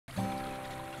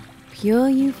Pure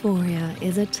euphoria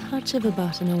is a touch of a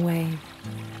button away.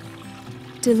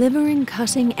 Delivering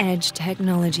cutting-edge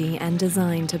technology and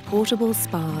design to portable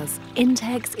spas,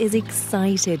 Intex is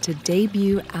excited to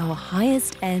debut our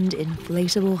highest-end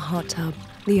inflatable hot tub,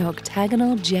 the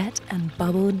Octagonal Jet and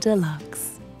Bubble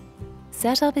Deluxe.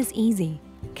 Setup is easy.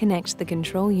 Connect the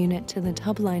control unit to the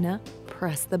tub liner,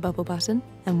 press the bubble button,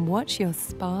 and watch your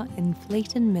spa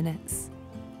inflate in minutes.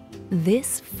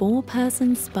 This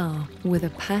four-person spa with a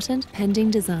patent-pending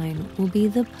design will be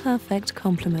the perfect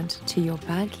complement to your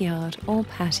backyard or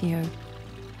patio.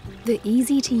 The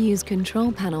easy-to-use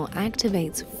control panel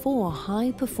activates 4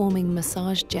 high-performing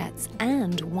massage jets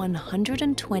and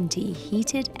 120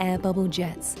 heated air bubble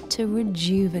jets to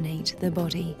rejuvenate the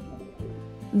body.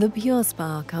 The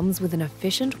PureSpa comes with an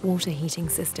efficient water heating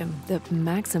system that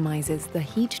maximizes the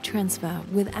heat transfer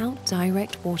without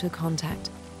direct water contact,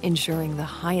 ensuring the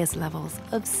highest levels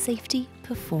of safety,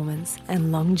 performance,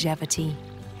 and longevity.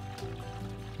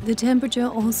 The temperature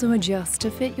also adjusts to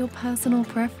fit your personal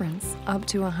preference, up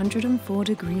to 104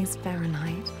 degrees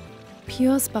Fahrenheit.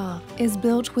 PureSpa is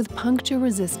built with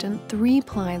puncture-resistant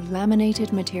 3-ply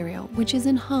laminated material, which is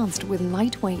enhanced with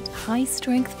lightweight,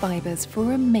 high-strength fibers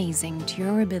for amazing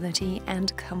durability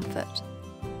and comfort.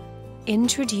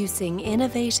 Introducing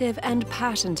innovative and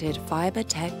patented fiber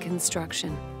tech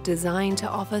construction, designed to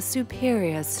offer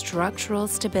superior structural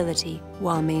stability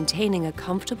while maintaining a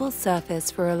comfortable surface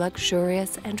for a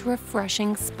luxurious and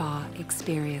refreshing spa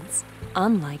experience,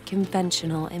 unlike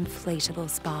conventional inflatable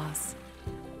spas.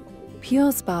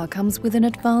 PureSpa comes with an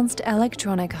advanced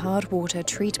electronic hard water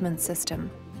treatment system.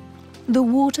 The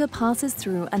water passes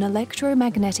through an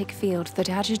electromagnetic field that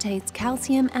agitates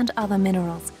calcium and other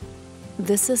minerals.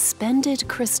 The suspended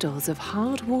crystals of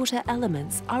hard water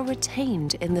elements are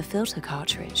retained in the filter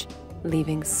cartridge,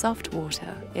 leaving soft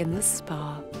water in the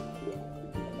spa.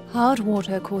 Hard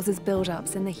water causes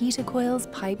buildups in the heater coils,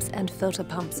 pipes, and filter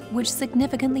pumps, which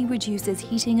significantly reduces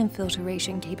heating and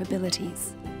filtration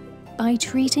capabilities. By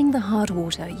treating the hard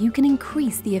water, you can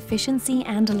increase the efficiency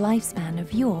and lifespan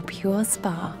of your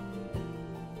PureSpa.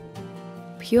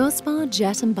 PureSpa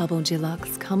Jet and Bubble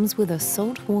Deluxe comes with a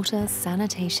saltwater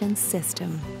sanitation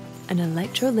system. An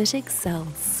electrolytic cell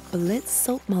splits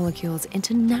salt molecules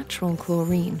into natural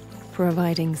chlorine,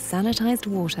 providing sanitized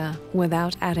water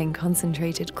without adding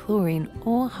concentrated chlorine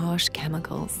or harsh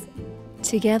chemicals.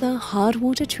 Together, hard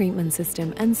water treatment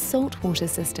system and saltwater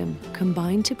system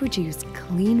combine to produce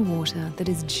clean water that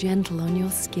is gentle on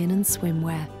your skin and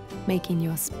swimwear, making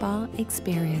your spa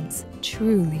experience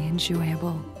truly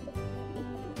enjoyable.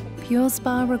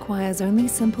 PureSpa requires only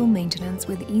simple maintenance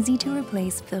with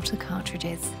easy-to-replace filter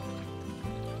cartridges.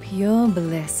 Pure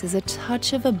bliss is a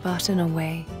touch of a button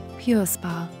away.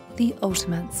 PureSpa, the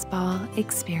ultimate spa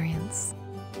experience.